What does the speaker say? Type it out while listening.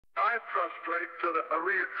I prostrate to the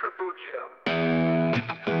Heart Sutra.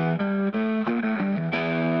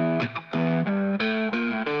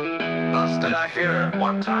 Thus did I hear,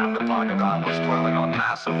 one time the Bhagavan was dwelling on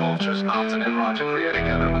massive vultures, often in Rajagriha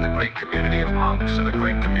together with a great community of monks and a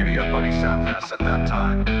great community of bodhisattvas at that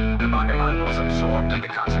time. The Bhagavan was absorbed into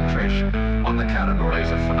concentration on the categories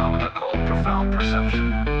of phenomena called profound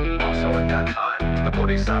perception. Also at that time, the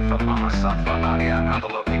Bodhisattva Mahasattva Arya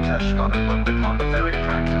Avalokitesh got looked upon the very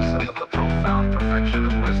practice of the profound perfection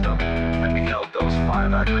of wisdom, and beheld those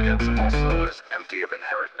five aggregates also as empty of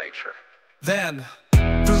inherent nature. Then,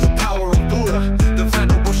 through the power of Buddha, the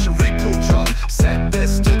venerable Shariputra said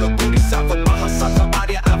this to the Bodhisattva Mahasattva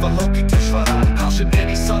Arya Avalokiteshvara: how should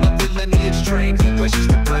any son of the lineage train who wishes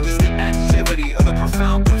to practice the activity of the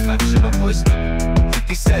profound perfection of wisdom?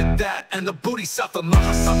 He said that, and the Bodhisattva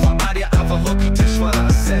Mahasattva Arya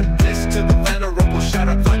Avalokiteshvara said this to the venerable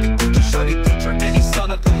Shariputra Shariputra: any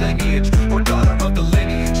son of the lineage or daughter of the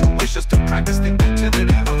lineage who wishes to practice the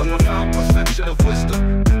activity of the profound perfection of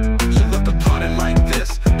wisdom should look upon it like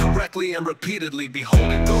this, correctly and repeatedly,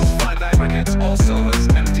 beholding those five aggregates also as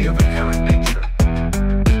empty of inherent nature.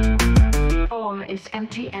 Form is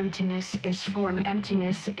empty, emptiness is form,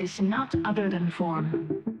 emptiness is not other than form.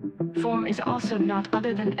 Form is also not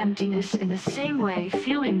other than emptiness. In the same way,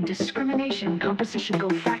 feeling, discrimination, compositional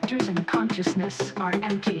factors, and consciousness are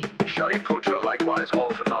empty. Shariputra, likewise,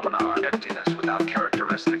 all phenomena are emptiness, without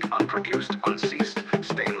characteristic, unproduced, unceased,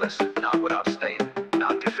 stainless, not without stain,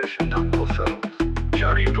 not deficient, not fulfilled.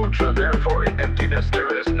 Shariputra, therefore, in emptiness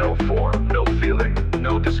there is no form, no feeling,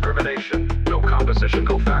 no discrimination, no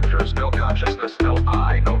compositional factors, no consciousness, no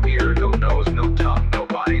eye, no ear, no nose, no tongue, no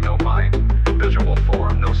body, no mind, no visual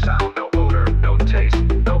form, no sound, no odor, no taste,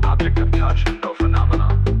 no object of touch, no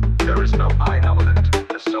phenomena. There is no I element,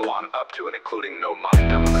 and so on up to and including no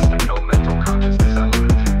mind element and no mental consciousness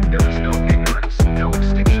element. There is no ignorance, no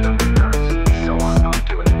extinction of ignorance, and so on up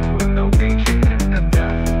to and including no aging and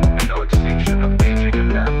death, and no extinction of aging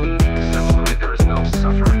and death. Similarly, there is no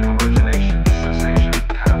suffering, origination, cessation,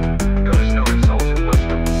 path. There is no exalted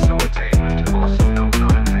wisdom, no attainment, and also no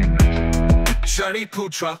non-attainment.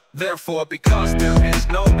 Shariputra, therefore, because there is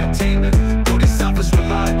no attainment, bodhisattvas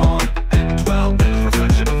rely on and dwell in the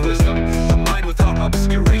perfection of wisdom, the mind without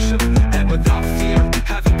obscuration and without fear,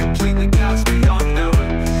 having completely passed beyond error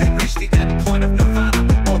and reached the end point of nirvana.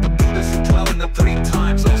 All the Buddhas who dwell in the three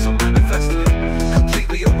times also manifested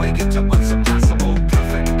completely awakened to unsurpassable,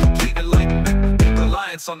 perfect, complete enlightenment,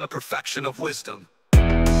 reliance on the perfection of wisdom.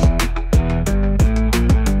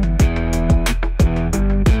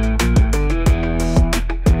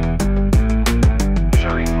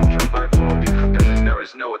 There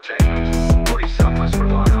is no attainment. Bodhisattvas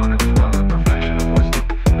rely on and dwell in perfection of wisdom,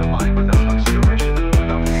 the mind without obscuration and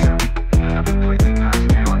without fear, and have completely passed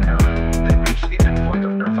beyond error. They reach the end point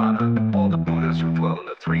of nirvana. All the Buddhas who dwell in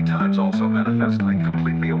the three times also manifest like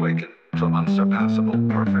completely awakened to unsurpassable,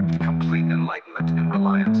 perfect, complete enlightenment in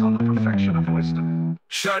reliance on the perfection of wisdom.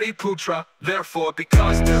 Shariputra, therefore,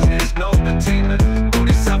 because there is no attainment,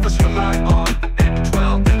 bodhisattvas rely on and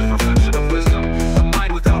dwell in the perfection of wisdom, the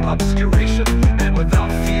mind without obscuration and without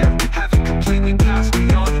fear, having completely passed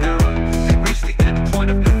beyond error. They reach the end point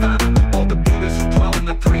of nirvana. All the Buddhas who dwell in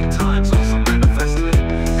the three times also manifested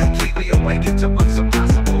completely awakened to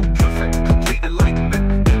unsurpassable, perfect, complete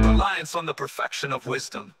enlightenment in reliance on the perfection of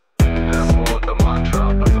wisdom. Therefore, the mantra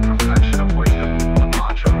of the perfection of wisdom, the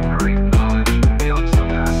mantra of great knowledge, the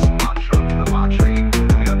unsurpassed mantra, the mantra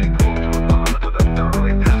equally unequal to a mantra that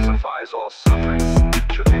thoroughly pacifies all suffering,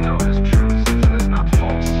 should be known as truth, since it is not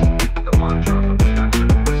false. The mantra of the perfection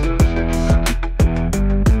of wisdom is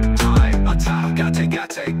Tai, ata, gate,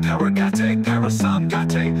 gate, paragate,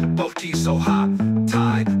 parasamgate, bodhi soha.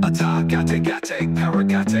 Tai, ata, gate, gate,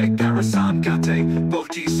 paragate, parasamgate,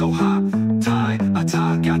 bodhi soha. Tai,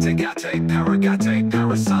 ata, gate, gate, paragate,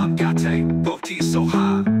 parasamgate, bodhi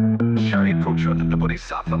soha. Shariputra, the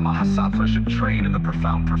Bodhisattva Mahasattva should train in the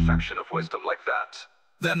profound perfection of wisdom like that.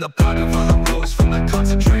 Then the Bhagavan arose from the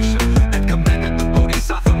concentration and commended the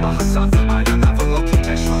Bodhisattva Mahasattva Arya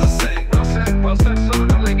Avalokiteshvara, saying, well said, son of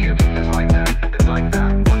the lineage. It's like that, it's like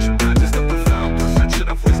that. Once you practice the profound perfection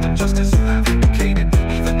of wisdom, just as you have indicated,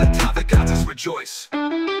 even the Tathagatas rejoice.